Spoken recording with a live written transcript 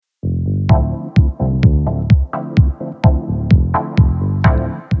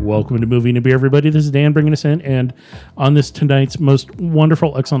Welcome to Movie and Beer, everybody. This is Dan bringing us in, and on this tonight's most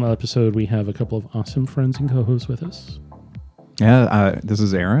wonderful, excellent episode, we have a couple of awesome friends and co-hosts with us. Yeah, this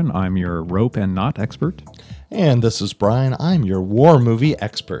is Aaron. I'm your rope and knot expert. And this is Brian. I'm your war movie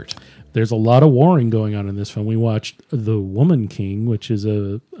expert. There's a lot of warring going on in this film. We watched The Woman King, which is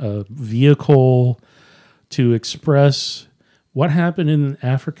a vehicle to express what happened in the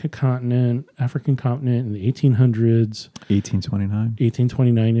African continent in the 1800s. 1829.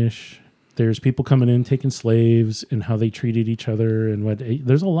 1829-ish. There's people coming in, taking slaves, and how they treated each other. And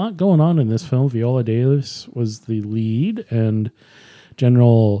there's a lot going on in this film. Viola Davis was the lead, and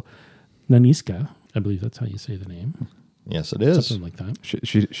General Nanisca, I believe that's how you say the name. Yes, it is. Something like that.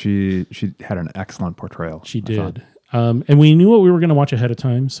 She had an excellent portrayal. She did. And we knew what we were going to watch ahead of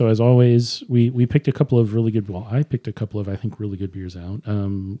time. So as always, we picked a couple of I picked a couple of, I think, really good beers out.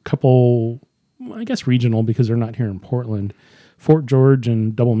 Couple, I guess, regional, because they're not here in Portland. Fort George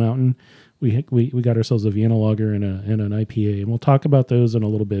and Double Mountain. We got ourselves a Vienna Lager and an IPA, and we'll talk about those in a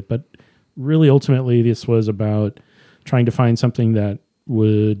little bit. But really, ultimately, this was about trying to find something that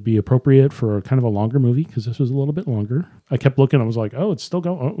would be appropriate for kind of a longer movie, because this was a little bit longer. I kept looking. I was like, oh, it's still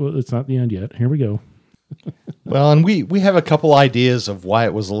going. Oh, well, it's not the end yet. Here we go. Well, and we have a couple ideas of why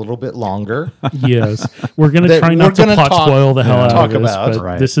it was a little bit longer. Yes, we're going to try not to plot spoil the hell out of this. But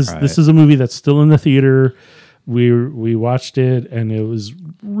Right, this is a movie that's still in the theater. We watched it, and it was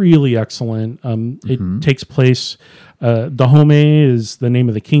really excellent. It takes place. Dahomey is the name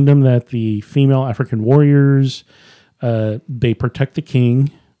of the kingdom that the female African warriors they protect the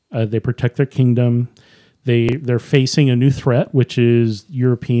king. They protect their kingdom. They're facing a new threat, which is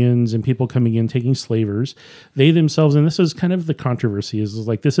Europeans and people coming in taking slavers. They themselves, and this is kind of the controversy, is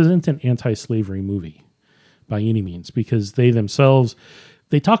like this isn't an anti-slavery movie by any means, because they themselves,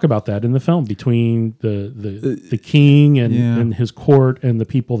 they talk about that in the film between the king and his court and the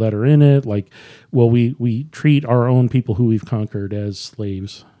people that are in it. Like, well, we treat our own people who we've conquered as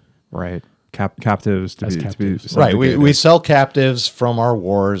slaves. Right. Captives to be Right. We sell captives from our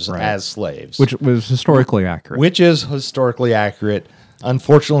wars as slaves. Which was historically accurate. Which is historically accurate.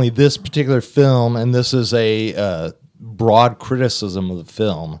 Unfortunately, this particular film, and this is a broad criticism of the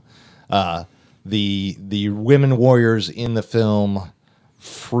film, the women warriors in the film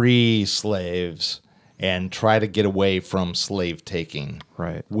free slaves and try to get away from slave taking.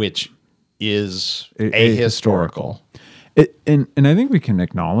 Right. Which is ahistorical. And I think we can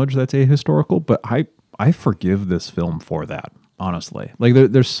acknowledge that's ahistorical, but I forgive this film for that, honestly. Like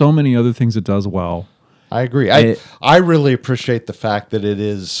there's so many other things it does well. I agree. I really appreciate the fact that it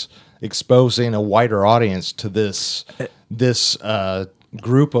is exposing a wider audience to this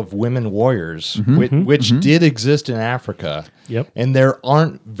group of women warriors, which did exist in Africa. Yep. And there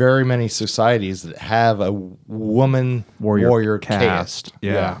aren't very many societies that have a woman warrior caste.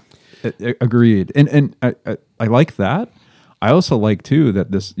 Yeah. Agreed. And I like that. I also like too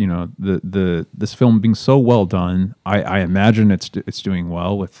that this, this film being so well done. I imagine it's doing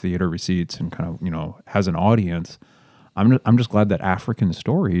well with theater receipts and kind of has an audience. I'm just glad that African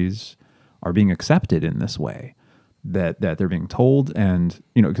stories are being accepted in this way, that they're being told, and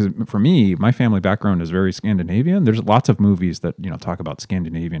because for me, my family background is very Scandinavian. There's lots of movies that talk about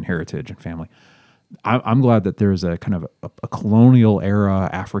Scandinavian heritage and family. I'm glad that there's a kind of a colonial era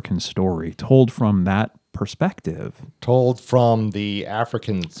African story told from that perspective. Told from the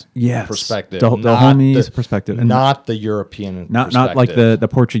African's perspective. The homie's perspective. And not the European perspective. Not like the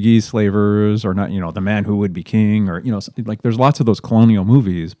Portuguese slavers, or not, the man who would be king, or, like there's lots of those colonial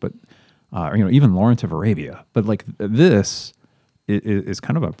movies, but, or, even Lawrence of Arabia. But like this is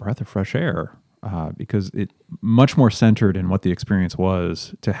kind of a breath of fresh air. Because it much more centered in what the experience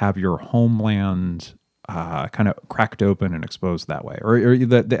was to have your homeland kind of cracked open and exposed that way, or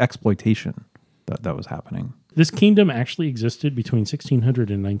the exploitation that was happening. This kingdom actually existed between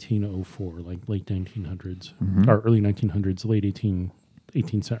 1600 and 1904, like late 1900s, or early 1900s, late 18th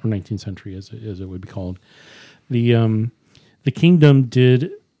or 19th century, as it would be called. The kingdom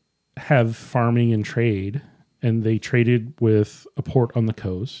did have farming and trade, and they traded with a port on the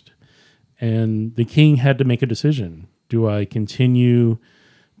coast. And the king had to make a decision. Do I continue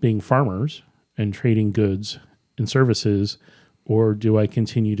being farmers and trading goods and services, or do I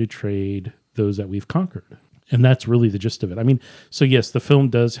continue to trade those that we've conquered? And that's really the gist of it. I mean, so yes, the film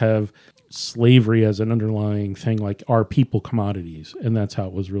does have slavery as an underlying thing, like are people commodities? And that's how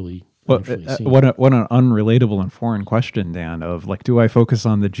it was really what an unrelatable and foreign question, Dan, of like, do I focus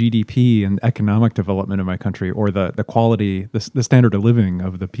on the GDP and economic development of my country, or the quality, the standard of living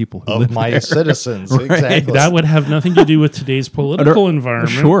of the people who live my there? citizens? Right. Exactly. That would have nothing to do with today's political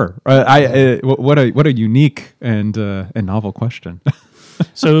environment. Sure. What a unique and novel question.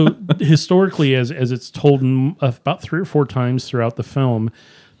 So historically, as it's told about 3 or 4 times throughout the film,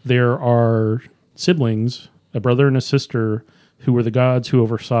 there are siblings, a brother and a sister, who were the gods who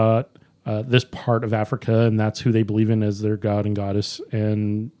oversaw this part of Africa, and that's who they believe in as their god and goddess,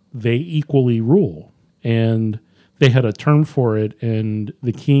 and they equally rule. And they had a term for it, and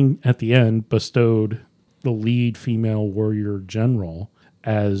the king at the end bestowed the lead female warrior general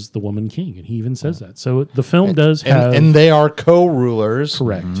as the woman king, and he even says that. So the film does have... And they are co-rulers.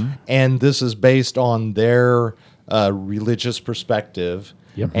 Correct. And this is based on their religious perspective.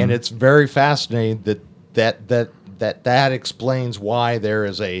 Yep. And it's very fascinating that explains why there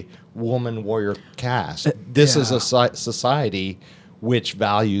is a woman warrior caste. This is a society which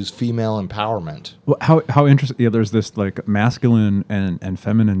values female empowerment. Well, how interesting! Yeah, there's this like masculine and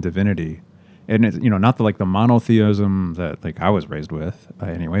feminine divinity, and it's not the monotheism that like I was raised with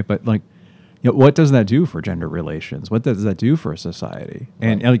anyway, but like, what does that do for gender relations? What does that do for a society?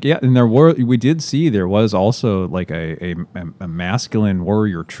 And like, and we did see there was also like a masculine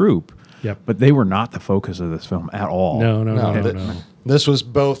warrior troop. Yep. But they were not the focus of this film at all. No. This was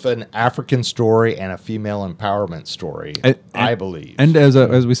both an African story and a female empowerment story, I believe. And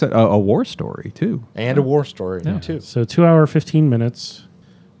as we said, a war story, too. And a war story, too. So 2 hour, 15 minutes.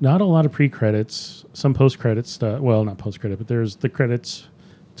 Not a lot of pre-credits. Some post-credit stuff. Well, not post-credit, but there's the credits.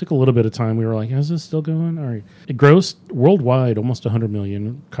 Took a little bit of time. We were like, is this still going? All right. It grossed worldwide almost $100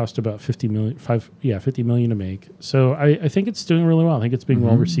 million. Cost about $50 million to make. So I think it's doing really well. I think it's being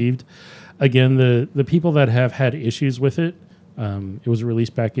well received. Again, the people that have had issues with it, it was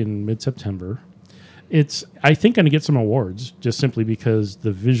released back in mid-September. It's, I think, going to get some awards just simply because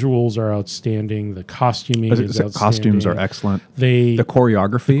the visuals are outstanding. The costuming is outstanding. Costumes are excellent. The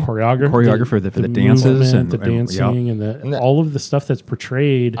choreography, the dances, and the dancing, and all of the stuff that's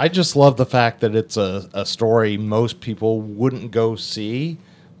portrayed. I just love the fact that it's a story most people wouldn't go see,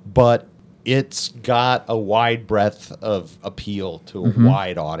 but it's got a wide breadth of appeal to a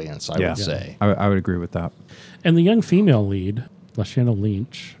wide audience, I would say. I would agree with that. And the young female lead, Lashana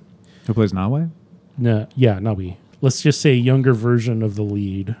Lynch. Who plays Nawe? Nawi. Let's just say younger version of the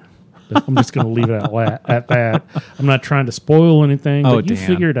lead. I'm just going to leave it at that. I'm not trying to spoil anything, but you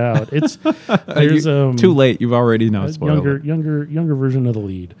figure it out. It's there's too late. You've already spoiled it. Younger version of the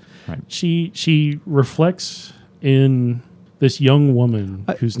lead. Right. She reflects in this young woman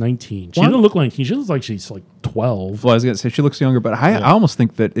who's 19. She doesn't look like 19. She looks like she's like 12. Well, I was going to say she looks younger, but I almost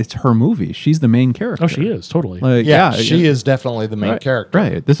think that it's her movie. She's the main character. Oh, she is, totally. Like, she is definitely the main character.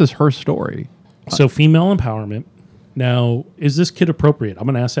 Right. This is her story. So female empowerment. Now, is this kid appropriate? I'm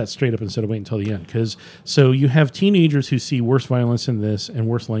going to ask that straight up instead of waiting until the end. Because so you have teenagers who see worse violence in this and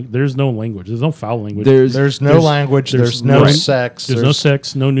worse language. There's no language. There's no foul language. There's no language. There's no sex. There's no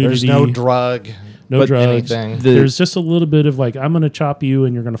sex. No nudity. There's no drug. No drugs. Anything. There's just a little bit of like, I'm going to chop you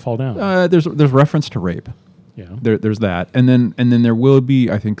and you're going to fall down. There's reference to rape. Yeah. There's that, and then there will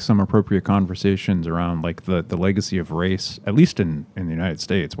be, I think, some appropriate conversations around like the legacy of race, at least in the United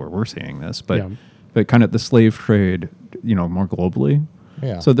States where we're seeing this, but kind of the slave trade, more globally.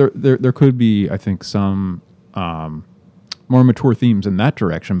 Yeah. So there could be, I think, some more mature themes in that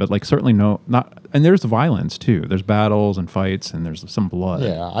direction, but like certainly not. And there's violence too. There's battles and fights, and there's some blood.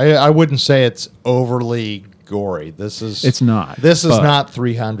 Yeah, I wouldn't say it's overly gory. It's not. This is not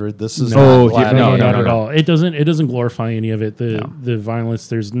 300. This is not at all. It doesn't glorify any of it. The violence.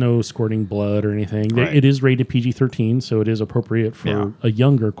 There's no squirting blood or anything. Right. It is rated PG-13, so it is appropriate for a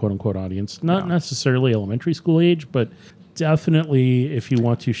younger quote unquote audience. Not necessarily elementary school age, but definitely if you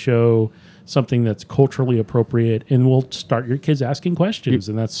want to show something that's culturally appropriate and will start your kids asking questions,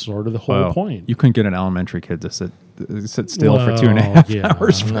 and that's sort of the whole point. You couldn't get an elementary kid to sit still for 2.5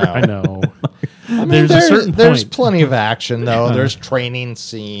 hours. I know. I mean, there's plenty of action though. There's training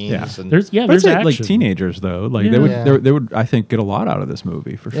scenes. And there's action. Like teenagers though, like they would I think get a lot out of this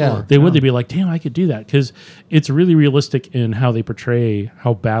movie for sure. They would. They'd be like, damn, I could do that, because it's really realistic in how they portray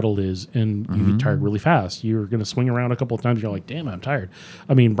how battle is, and you get tired really fast. You're going to swing around a couple of times. And you're like, damn, I'm tired.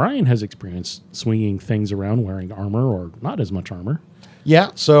 I mean, Brian has experience swinging things around wearing armor or not as much armor.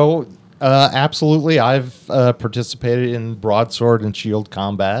 Yeah. So absolutely, I've participated in broadsword and shield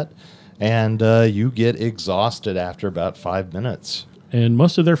combat. And you get exhausted after about 5 minutes. And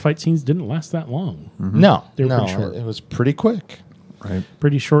most of their fight scenes didn't last that long. No, pretty short. It was pretty quick. Right.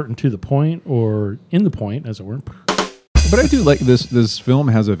 Pretty short and to the point, or in the point, as it were. But I do like this film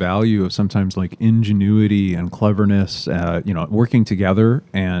has a value of sometimes like ingenuity and cleverness, working together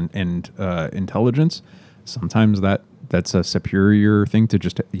and intelligence. Sometimes that's a superior thing to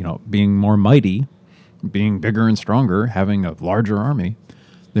just, being more mighty, being bigger and stronger, having a larger army.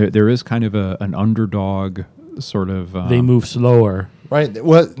 There is kind of an underdog sort of... they move slower. Right.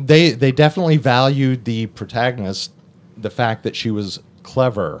 Well, they definitely valued the protagonist, the fact that she was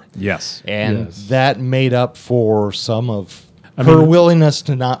clever. Yes. And Yes. that made up for some of her mean- willingness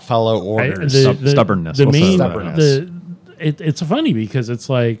to not follow orders. Stubbornness. The We'll say main, that. Stubbornness. it's funny because it's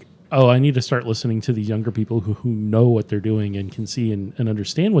like, oh, I need to start listening to the younger people who know what they're doing and can see and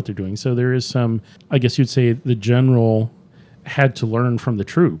understand what they're doing. So there is some, I guess you'd say the general had to learn from the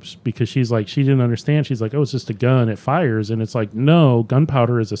troops because she didn't understand. She's like, oh, it's just a gun, it fires. And it's like, no,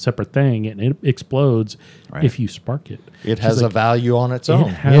 gunpowder is a separate thing and it explodes Right. if you spark it. It She's has a like, value on its own.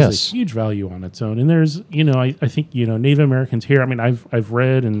 it has Yes. a huge value on its own. And there's, I think, Native Americans here, I mean, I've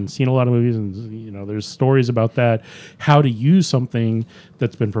read and seen a lot of movies and, there's stories about that, how to use something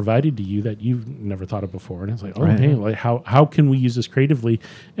that's been provided to you that you've never thought of before. And it's like, oh, Right. hey, like how can we use this creatively?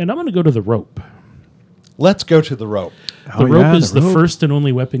 And I'm going to go to the rope. Let's go to the rope. The rope yeah, is the rope. first and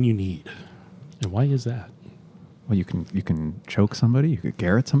only weapon you need. And why is that? Well, you can choke somebody, you can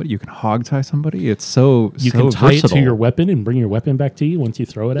garrote somebody, you can hog tie somebody. It's so You so can tie versatile. it to your weapon and bring your weapon back to you once you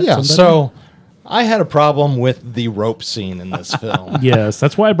throw it at Yeah. somebody. So I had a problem with the rope scene in this film. Yes,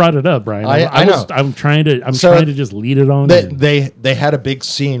 that's why I brought it up, Brian. I know. I'm trying to So just lead it on. in. They had a big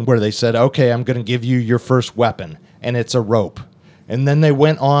scene where they said, okay, I'm going to give you your first weapon, and it's a rope. And then they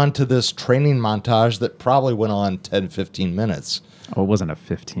went on to this training montage that probably went on 10, 15 minutes. Oh, it wasn't a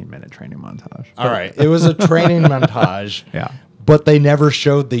 15-minute training montage. All right. It was a training montage. Yeah. But they never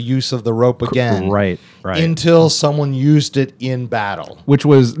showed the use of the rope again. Right. Until someone used it in battle. Which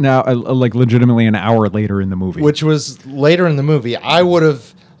was now like legitimately an hour later in the movie. Which was later in the movie. I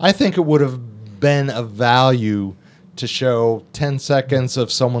think it would have been of value to show 10 seconds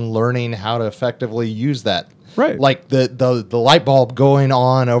of someone learning how to effectively use that. Right. Like the light bulb going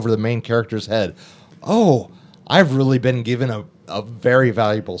on over the main character's head. Oh, I've really been given a very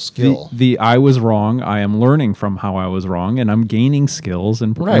valuable skill. the I was wrong. I am learning from how I was wrong, and I'm gaining skills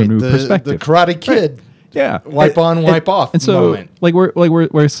and a new the perspective. Karate Kid. Yeah, Wipe on, wipe off And so, moment.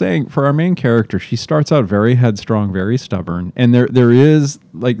 we're saying for our main character, she starts out very headstrong, very stubborn, and there is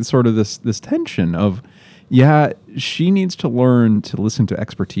like sort of this tension of, yeah, she needs to learn to listen to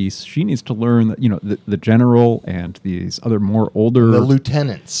expertise. She needs to learn that the general and these other more older The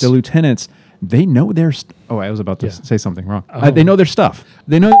lieutenants. they know their. I was about to Yeah. say something wrong. Oh. They know their stuff.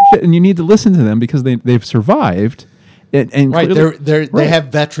 They know their shit, and you need to listen to them because they've survived. And Right, clearly- they right. have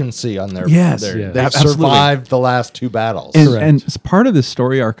veterancy on their. Yes. Yes. They've Absolutely. survived the last two battles. And as part of this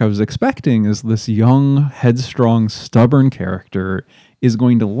story arc I was expecting is this young, headstrong, stubborn character is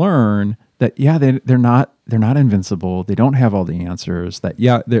going to learn that they're not invincible. They don't have all the answers. That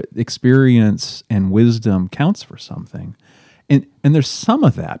their experience and wisdom counts for something. And there's some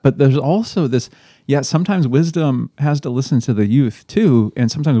of that, but there's also this. Sometimes wisdom has to listen to the youth too, and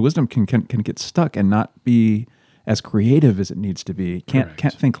sometimes wisdom can get stuck and not be as creative as it needs to be. Can't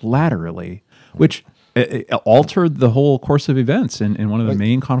think laterally, which it altered the whole course of events in one of the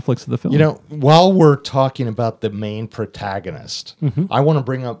main conflicts of the film. While we're talking about the main protagonist, I want to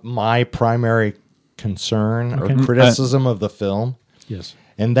bring up my primary concern or criticism of the film. yes.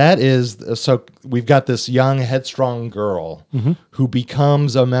 And that is, so we've got this young, headstrong girl who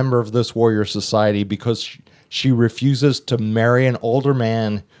becomes a member of this warrior society because she refuses to marry an older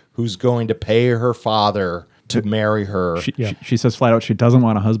man who's going to pay her father to marry her. She says flat out she doesn't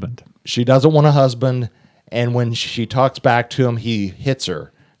want a husband. She doesn't want a husband. And when she talks back to him, he hits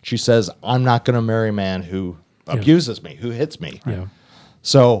her. She says, I'm not going to marry a man who abuses me, who hits me. Yeah.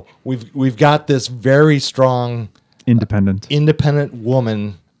 So we've got this very strong independent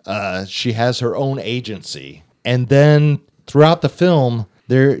woman. She has her own agency, and then throughout the film,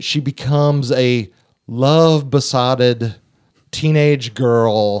 she becomes a love-besotted teenage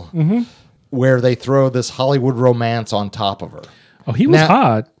girl, where they throw this Hollywood romance on top of her. Oh, he was Now-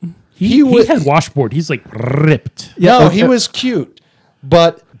 hot. He He was- had washboard. He's like ripped. No, he was cute,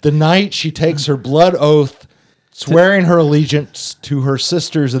 but the night she takes her blood oath, swearing her allegiance to her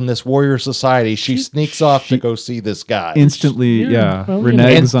sisters in this warrior society, she sneaks off to go see this guy. Instantly, Yeah, well,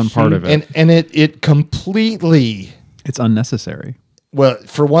 reneges and on part of it. And it completely, It's unnecessary. well,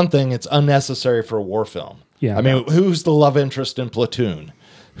 for one thing, it's unnecessary for a war film. Yeah. I mean, who's the love interest in Platoon?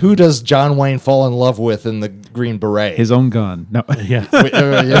 Who does John Wayne fall in love with in the Green Beret? His own gun. No. Yeah.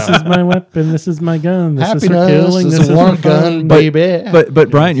 Yeah. This is my weapon. This is my gun. This is for Happiness killing. is This a is warm for gun, fun. baby. But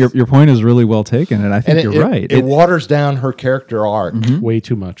Brian, your point is really well taken, and I think And you're right. It waters down her character arc Way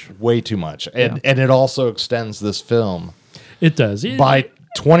too much. way too much, and it also extends this film It does. by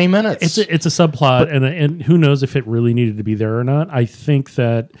 20 minutes. It's a subplot, and who knows if it really needed to be there or not. I think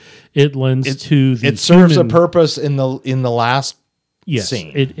that it lends to the it serves human- a purpose in the last Yes,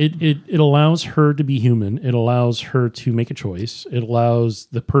 scene. it allows her to be human. It allows her to make a choice. It allows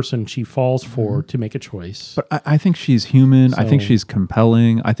the person she falls for to make a choice. But I think she's human. I think So- she's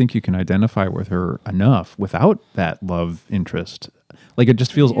compelling. I think you can identify with her enough without that love interest. Like it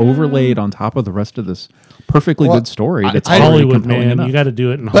just feels overlaid on top of the rest of this perfectly Well, good story. I- That's I- already Hollywood, compelling man, enough. you got to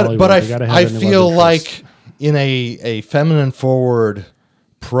do it in but Hollywood. but You gotta have I an love feel interest. like in a feminine forward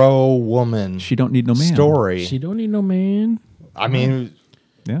pro woman She don't need no man. story. she don't need no man. I mean,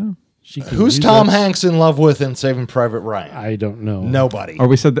 Yeah. She can who's use Tom that- Hanks in love with in Saving Private Ryan? I don't know. Nobody. Or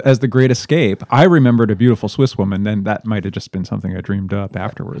we said that as the Great Escape. I remembered A Beautiful Swiss Woman. Then that might have just been something I dreamed up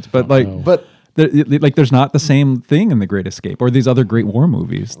afterwards. But like, know. But like, there's not the same thing in The Great Escape or these other great war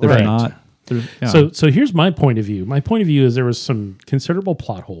movies. There's Right. not. There's, yeah. So here's my point of view. My point of view is there was some considerable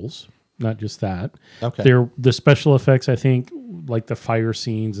plot holes. Not just that. Okay. The special effects, I think, like the fire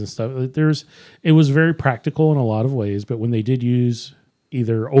scenes and stuff. It was very practical in a lot of ways, but when they did use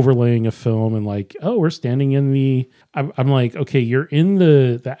either overlaying a film and like, oh, we're standing in I'm like, okay, you're in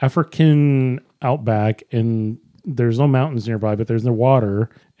the African outback and there's no mountains nearby, but there's no water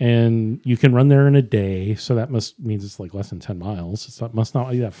and you can run there in a day. So that means it's like less than 10 miles. Must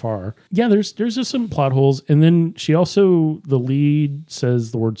not be that far. Yeah, there's just some plot holes. And then the lead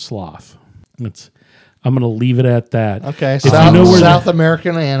says the word sloth. I'm going to leave it at that. okay, If you know where South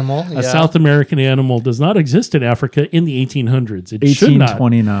American animal. a South American animal does not exist in Africa in the 1800s. It should not.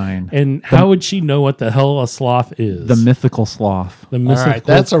 1829. And how would she know what the hell a sloth is? The mythical sloth. The All mythical right,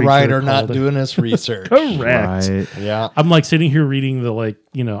 that's a creature writer not called it- doing his research. Correct. Right. Yeah. I'm like sitting here reading the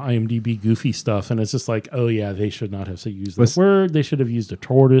IMDb goofy stuff, and it's just like, oh yeah, they should not have used that word. They should have used a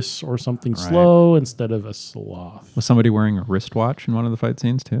tortoise or something slow instead of a sloth. Was somebody wearing a wristwatch in one of the fight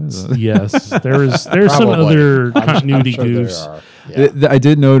scenes too? Yes, there's some Probably. other continuity I'm sure there goofs. are. Yeah. I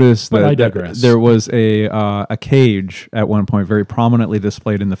did notice But I that digress. there was a cage at one point very prominently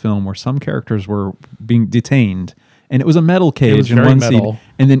displayed in the film where some characters were being detained, and it was a metal cage was in very one metal. scene,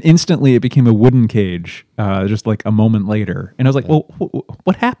 and then instantly it became a wooden cage just like a moment later, and I was like, well,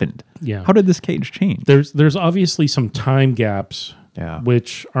 what happened? Yeah. How did this cage change? There's obviously some time gaps Yeah.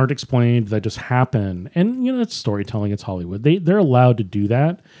 which aren't explained that just happen. And it's storytelling, it's Hollywood. They're allowed to do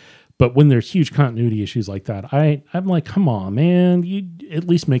that. But when there's huge continuity issues like that, I'm like, come on, man, you at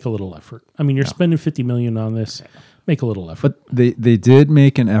least make a little effort. I mean, you're spending $50 million on this. Make a little effort. But they did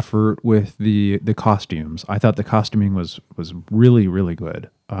make an effort with the costumes. I thought the costuming was really, really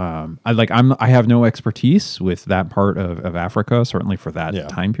good. I have no expertise with that part of Africa, certainly for that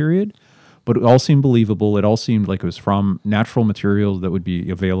time period, but it all seemed believable. It all seemed like it was from natural materials that would be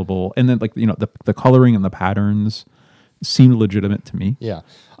available, and then the coloring and the patterns seemed legitimate to me. Yeah.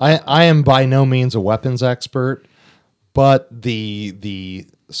 I am by no means a weapons expert, but the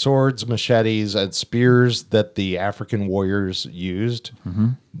swords, machetes, and spears that the African warriors used,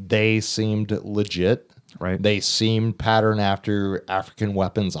 they seemed legit. Right. They seemed patterned after African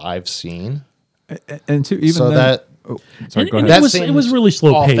weapons I've seen. And to even So then, that sorry, And go it ahead. That was seems really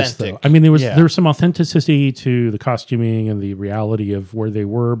slow paced, though. authentic. I mean, there was Yeah. some authenticity to the costuming and the reality of where they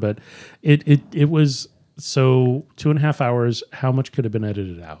were, but it was so 2.5 hours. How much could have been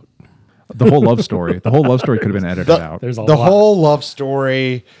edited out? The whole love story could have been edited out. There's a the lot. whole love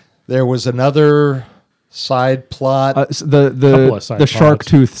story. There was another side plot Couple of side The shark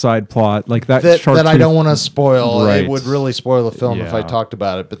plots. tooth side plot, like that. that shark I tooth, don't want to spoil. Right. It would really spoil the film if I Yeah. talked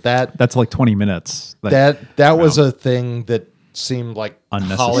about it. But that That's like 20 minutes. Like, was a thing that seemed like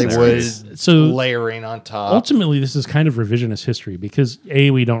Unnecessary. Hollywood So- layering on top. Ultimately, this is kind of revisionist history because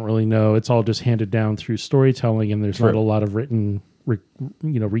we don't really know. It's all just handed down through storytelling, and there's not a lot of written,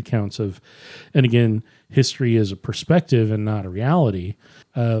 recounts of. And again, history is a perspective and not a reality.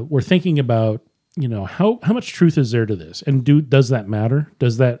 We're thinking about, how much truth is there to this, and does that matter?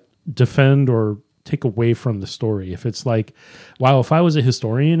 Does that defend or take away from the story? If it's like, wow, if I was a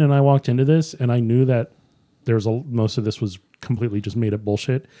historian and I walked into this and I knew that most of this was completely just made up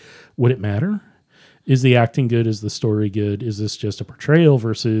bullshit, would it matter? Is the acting good? Is the story good? Is this just a portrayal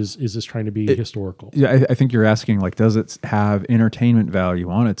versus is this trying to be historical? Yeah, I think you're asking, like, does it have entertainment value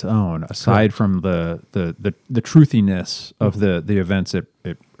on its own aside from the truthiness of the events it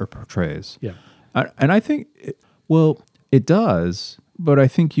portrays? Yeah. And I think, it does, but I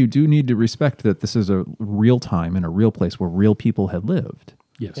think you do need to respect that this is a real time and a real place where real people had lived.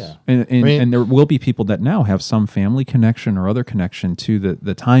 Yes. Yeah. And there will be people that now have some family connection or other connection to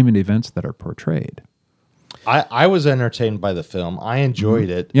the time and events that are portrayed. I was entertained by the film. I enjoyed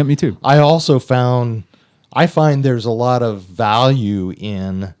it. Yeah, me too. I also I find there's a lot of value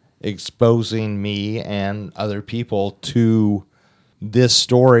in exposing me and other people to this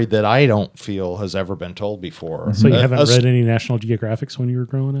story that I don't feel has ever been told before. So you haven't read any National Geographics when you were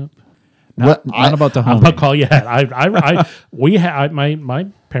growing up? Not about the I'm homie. call my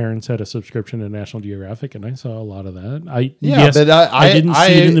parents had a subscription to National Geographic, and I saw a lot of that. But I didn't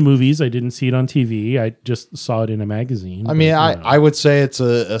see it in the movies. I didn't see it on TV. I just saw it in a magazine. I mean, I would say it's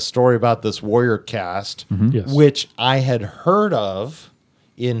a story about this warrior caste, Yes. which I had heard of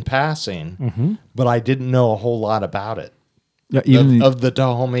in passing, but I didn't know a whole lot about it. Yeah, even Of the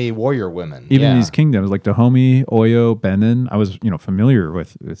Dahomey warrior women. even these kingdoms like Dahomey, Oyo, Benin, I was familiar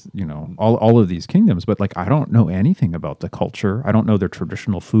with all of these kingdoms, but like I don't know anything about the culture. I don't know their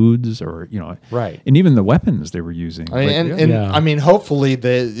traditional foods or Right. and even the weapons they were using. I mean, Like, and Yeah. I mean, hopefully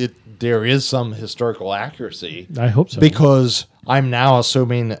there is some historical accuracy. I hope so. Because I'm now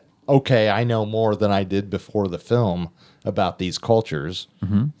assuming, okay, I know more than I did before the film about these cultures,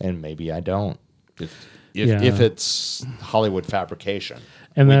 and maybe I don't. If it's Hollywood fabrication,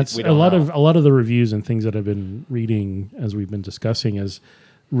 And that's we a don't lot know. of the reviews and things that I've been reading as we've been discussing is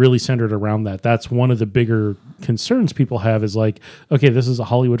really centered around that. That's one of the bigger concerns people have is like, okay, this is a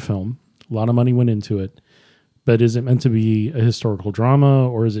Hollywood film. A lot of money went into it. But is it meant to be a historical drama,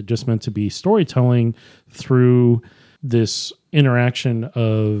 or is it just meant to be storytelling through this interaction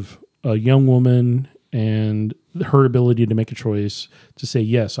of a young woman and her ability to make a choice to say,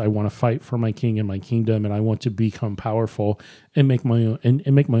 yes, I want to fight for my king and my kingdom, and I want to become powerful and make my own and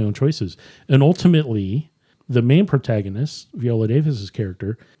make my own choices. And ultimately, the main protagonist, Viola Davis's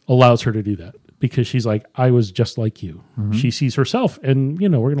character, allows her to do that because she's like, I was just like you. She sees herself, and we're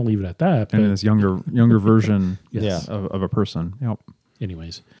going to leave it at that. and But this younger version Yes. of a person. Yep.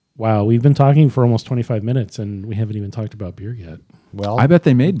 anyways, wow, we've been talking for almost 25 minutes, and we haven't even talked about beer yet. Well, I bet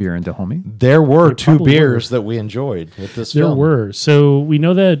they made beer in Dahomey. there were two probably beers that we enjoyed with this There film. were. So we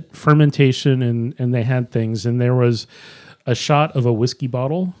know that fermentation and they had things, and there was a shot of a whiskey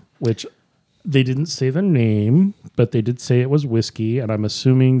bottle, which they didn't say the name, but they did say it was whiskey, and I'm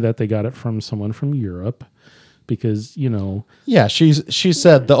assuming that they got it from someone from Europe because, Yeah, she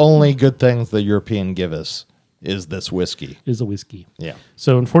said the only good things the European give us is this whiskey. is a whiskey. Yeah.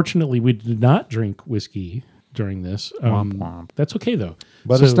 So unfortunately, we did not drink whiskey during this. Womp. That's okay though.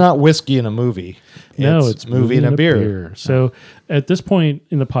 But So- it's not whiskey in a movie. No, it's movie and a beer. So at this point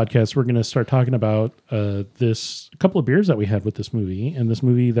in the podcast, we're going to start talking about this couple of beers that we had with this movie. And this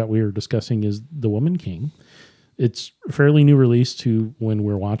movie that we are discussing is The Woman King. It's a fairly new release to when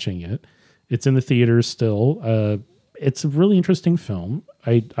we're watching it. It's in the theaters still. It's a really interesting film.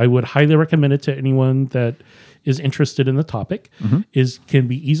 I would highly recommend it to anyone that is interested in the topic, can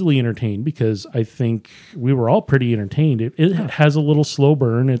be easily entertained because I think we were all pretty entertained. It has a little slow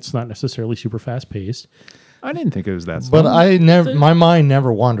burn. It's not necessarily super fast paced. I didn't think it was that. But slow. my mind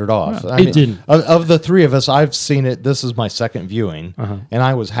never wandered off. I It didn't. Of the three of us, I've seen it. This is my second viewing, Uh-huh. and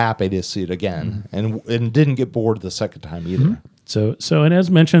I was happy to see it again, and didn't get bored the second time either. So and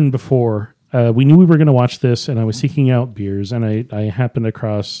as mentioned before, we knew we were going to watch this, and I was seeking out beers, and I happened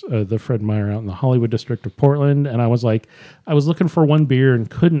across the Fred Meyer out in the Hollywood district of Portland, and I was looking for one beer and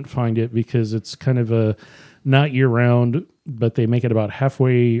couldn't find it because it's kind of a not year round, but they make it about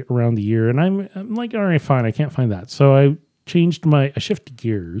halfway around the year, and I'm like, all right, fine, I can't find that, so I shifted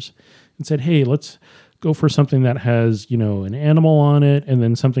gears and said, hey, let's go for something that has an animal on it, and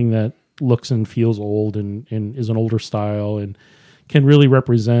then something that looks and feels old and is an older style and can really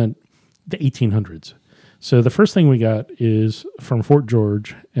represent the 1800s. So the first thing we got is from Fort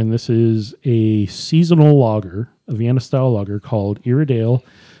George, and this is a seasonal lager, a Vienna style lager called Iredale.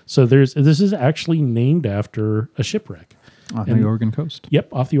 So this is actually named after a shipwreck. On the Oregon coast. Yep,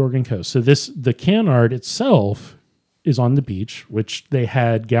 off the Oregon coast. So the can art itself is on the beach, which they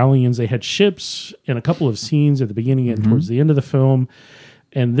had galleons, they had ships in a couple of scenes at the beginning and towards the end of the film.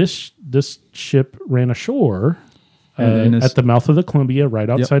 And this ship ran ashore at the mouth of the Columbia, right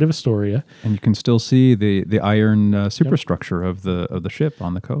outside of Astoria. And you can still see the iron superstructure of the ship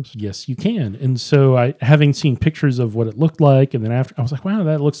on the coast. Yes, you can. And so having seen pictures of what it looked like, and then after, I was like, wow,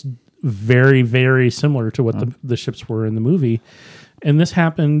 that looks very, very similar to what the ships were in the movie. And this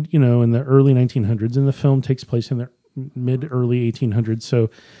happened, in the early 1900s, and the film takes place in the mid-early 1800s. So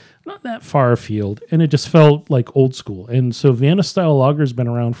not that far afield. And it just felt like old school. And so Vienna-style lager has been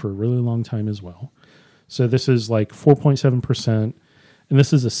around for a really long time as well. So this is like 4.7%, and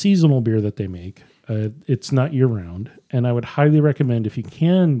this is a seasonal beer that they make. It's not year-round, and I would highly recommend if you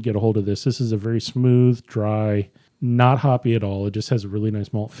can get a hold of this. This is a very smooth, dry, not hoppy at all. It just has a really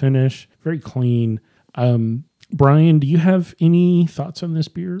nice malt finish, very clean. Brian, do you have any thoughts on this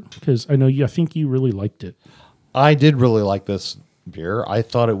beer? Because I think you really liked it. I did really like this beer. I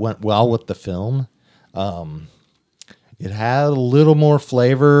thought it went well with the film. It had a little more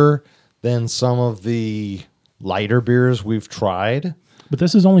flavor than some of the lighter beers we've tried. But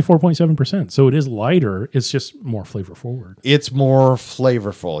this is only 4.7%, so it is lighter. It's just more flavor forward. It's more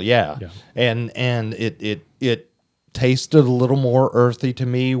flavorful, yeah. Yeah. And it tasted a little more earthy to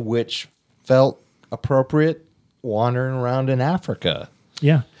me, which felt appropriate wandering around in Africa.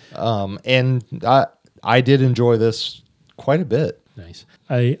 Yeah. And I did enjoy this quite a bit. Nice.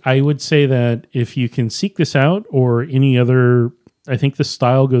 I would say that if you can seek this out or any other, I think the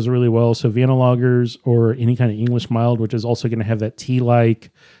style goes really well. So Vienna lagers or any kind of English mild, which is also going to have that tea-like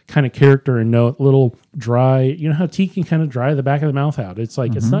kind of character and note, little dry. You know how tea can kind of dry the back of the mouth out. It's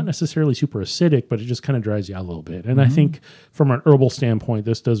like, it's not necessarily super acidic, but it just kind of dries you out a little bit. And I think from an herbal standpoint,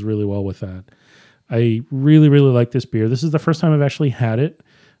 this does really well with that. I really, really like this beer. This is the first time I've actually had it.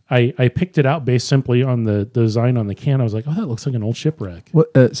 I picked it out based simply on the design on the can. I was like, oh, that looks like an old shipwreck. Well,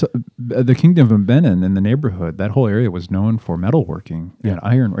 the Kingdom of Benin in the neighborhood, that whole area was known for metalworking and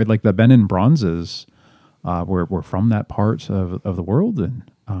iron. Right? Like the Benin bronzes were from that part of the world,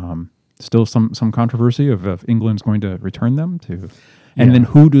 and still some controversy of if England's going to return them to, and then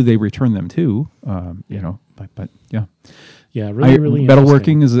who do they return them to? You know, but yeah, yeah, really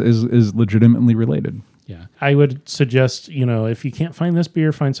metalworking is legitimately related. Yeah, I would suggest, if you can't find this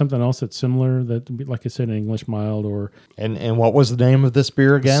beer, find something else that's similar. That, like I said, an English mild or. And what was the name of this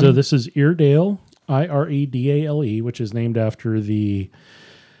beer again? So this is Iredale, Iredale, which is named after the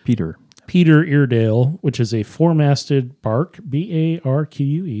Peter Iredale, which is a four-masted bark,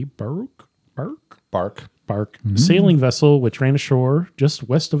 Barque, bark sailing vessel which ran ashore just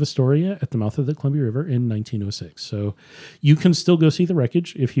west of Astoria at the mouth of the Columbia River in 1906. So you can still go see the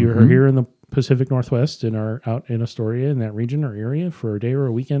wreckage if you are here in the Pacific Northwest and are out in Astoria in that region or area for a day or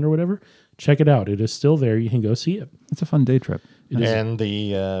a weekend or whatever. Check it out. It is still there. You can go see it. It's a fun day trip. And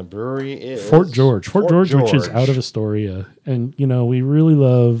the brewery is Fort George, which is out of Astoria. And, we really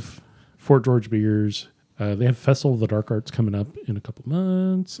love Fort George beers. They have Festival of the Dark Arts coming up in a couple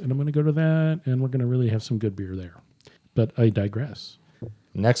months, and I'm going to go to that, and we're going to really have some good beer there. But I digress.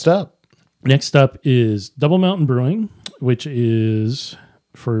 Next up is Double Mountain Brewing, which is,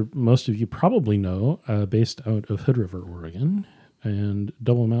 for most of you probably know, based out of Hood River, Oregon. And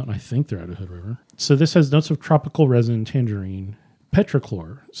Double Mountain, I think they're out of Hood River. So this has notes of tropical resin, tangerine,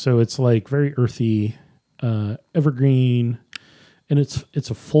 petrichlor. So it's like very earthy, evergreen. And it's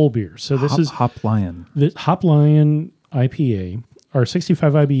a full beer. So this is Hop Lion. The Hop Lion IPA are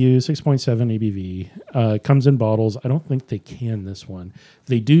 65 IBU, 6.7 ABV. Comes in bottles. I don't think they can this one.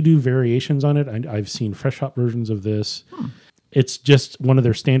 They do variations on it. I've seen fresh hop versions of this. It's just one of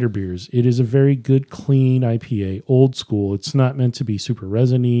their standard beers. It is a very good, clean IPA, old school. It's not meant to be super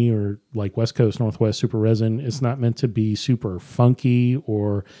resiny or like West Coast, Northwest super resin. It's not meant to be super funky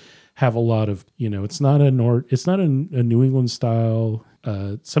or have a lot of, it's not a New England style.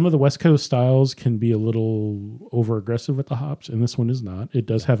 Some of the West Coast styles can be a little over aggressive with the hops, and this one is not. It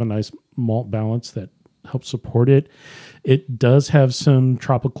does have a nice malt balance that helps support it. It does have some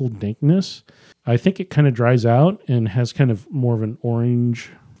tropical dankness. I think it kind of dries out and has kind of more of an orange,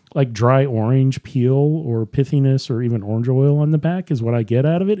 like dry orange peel or pithiness or even orange oil on the back is what I get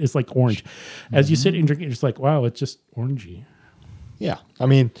out of it. It's like orange. As you sit and drink it, you're just like, wow, it's just orangey. Yeah, I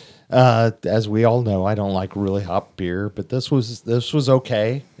mean, as we all know, I don't like really hop beer, but this was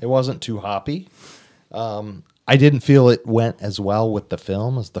okay. It wasn't too hoppy. I didn't feel it went as well with the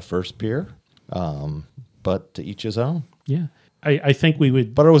film as the first beer, but to each his own. Yeah, I think we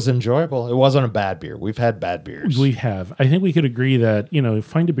would. But it was enjoyable. It wasn't a bad beer. We've had bad beers. We have. I think we could agree that,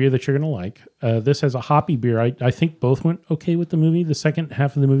 find a beer that you're going to like. This has a hoppy beer. I think both went okay with the movie. The second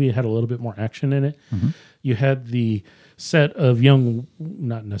half of the movie had a little bit more action in it. Mm-hmm. You had the set of young,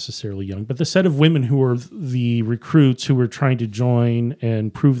 not necessarily young, but the set of women who were the recruits who were trying to join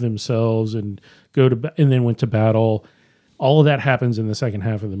and prove themselves and and then went to battle. All of that happens in the second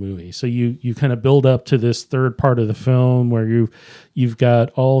half of the movie. So you kind of build up to this third part of the film where you've got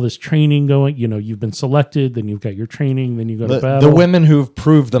all this training going. You've been selected, then you've got your training, then you go to battle. The women who've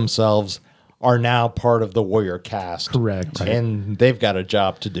proved themselves are now part of the warrior cast. Correct. Right. And they've got a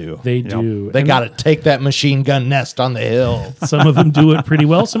job to do. They do. They got to take that machine gun nest on the hill. Some of them do it pretty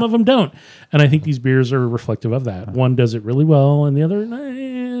well. Some of them don't. And I think these beers are reflective of that. One does it really well and the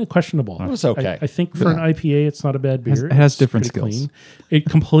other, questionable. It was okay. I think for an IPA, it's not a bad beer. It has It's different pretty skills. It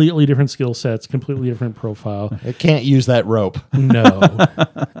completely different skill sets, completely different profile. It can't use that rope. No.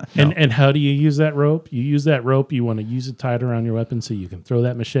 And how do you use that rope? You use that rope. You want to use it tied around your weapon so you can throw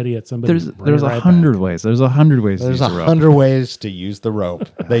that machete at somebody. There's and bring it right 100 back. ways. There's 100 ways. There's to use the rope. 100 ways to use the rope.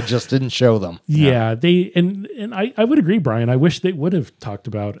 They just didn't show them. Yeah, they and I would agree, Brian. I wish they would have talked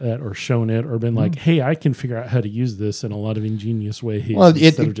about it or shown it or been like, "Hey, I can figure out how to use this in a lot of ingenious ways." Well,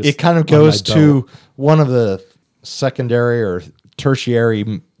 instead of just it kind of on my goes belt." to one of the secondary or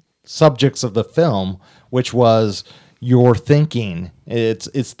tertiary subjects of the film, which was your thinking.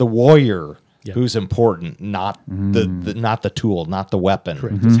 It's the warrior Yeah. who's important, not the not the tool, not the weapon.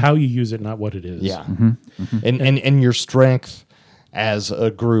 Correct. It's how you use it, not what it is. Yeah, and your strength as a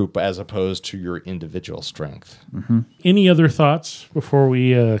group as opposed to your individual strength. Any other thoughts before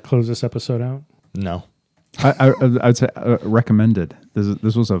we close this episode out? No. I'd say recommended.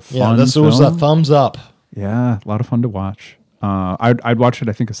 This was a fun Yeah, this was a film. thumbs up. Yeah, a lot of fun to watch. I'd watch it,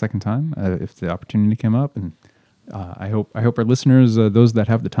 I think, a second time if the opportunity came up, and I hope our listeners, those that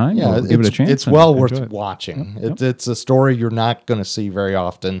have the time, Yeah, will give it a chance. It's and well enjoy worth it. watching. It's a story you're not going to see very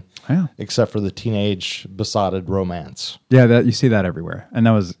often, Yeah. except for the teenage besotted romance. Yeah, that you see that everywhere, and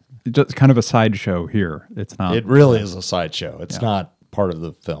that was just kind of a sideshow here. It's not. It really is a sideshow. It's not part of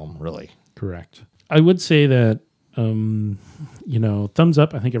the film, really. Correct. I would say that, thumbs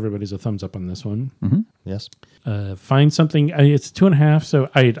up. I think everybody's a thumbs up on this one. Yes. Find something. It's 2.5. So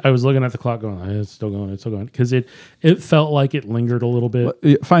I was looking at the clock going, it's still going, because it felt like it lingered a little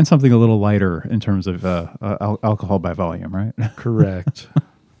bit. Find something a little lighter in terms of alcohol by volume, right? Correct.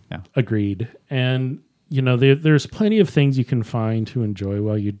 Yeah. Agreed. And there's plenty of things you can find to enjoy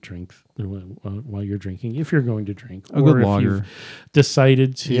while you drink, while you're drinking, if you're going to drink, A good if lager. you've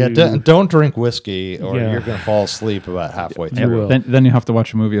decided to. Yeah, don't drink whiskey or Yeah. you're going to fall asleep about halfway You through. will. Then you have to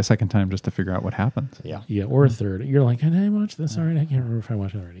watch a movie a second time just to figure out what happens. Yeah. Yeah, or a third. You're like, did I watch this already? I can't remember if I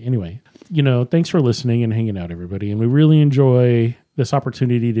watched it already. Anyway, thanks for listening and hanging out, everybody. And we really enjoy this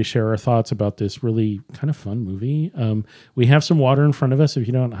opportunity to share our thoughts about this really kind of fun movie. We have some water in front of us. If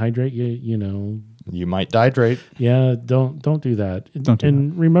you don't hydrate, You might dehydrate. yeah, don't do that. Don't do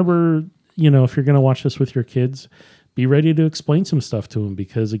and remember, if you're going to watch this with your kids, be ready to explain some stuff to them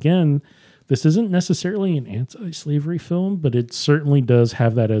because, again, this isn't necessarily an anti-slavery film, but it certainly does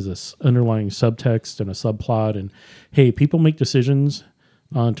have that as a underlying subtext and a subplot. And hey, people make decisions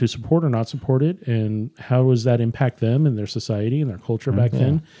on to support or not support it, and how does that impact them and their society and their culture back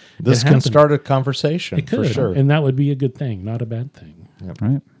then? This It can happened. start a conversation It could, for sure. and that would be a good thing, not a bad thing.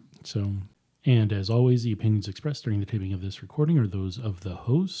 Right. So, and as always, the opinions expressed during the taping of this recording are those of the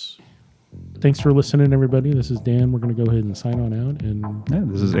hosts. Thanks for listening, everybody. This is Dan. We're going to go ahead and sign on out. And Yeah,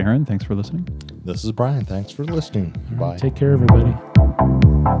 this is Aaron. Thanks for listening. This is Brian. Thanks for listening. Bye. take care, everybody.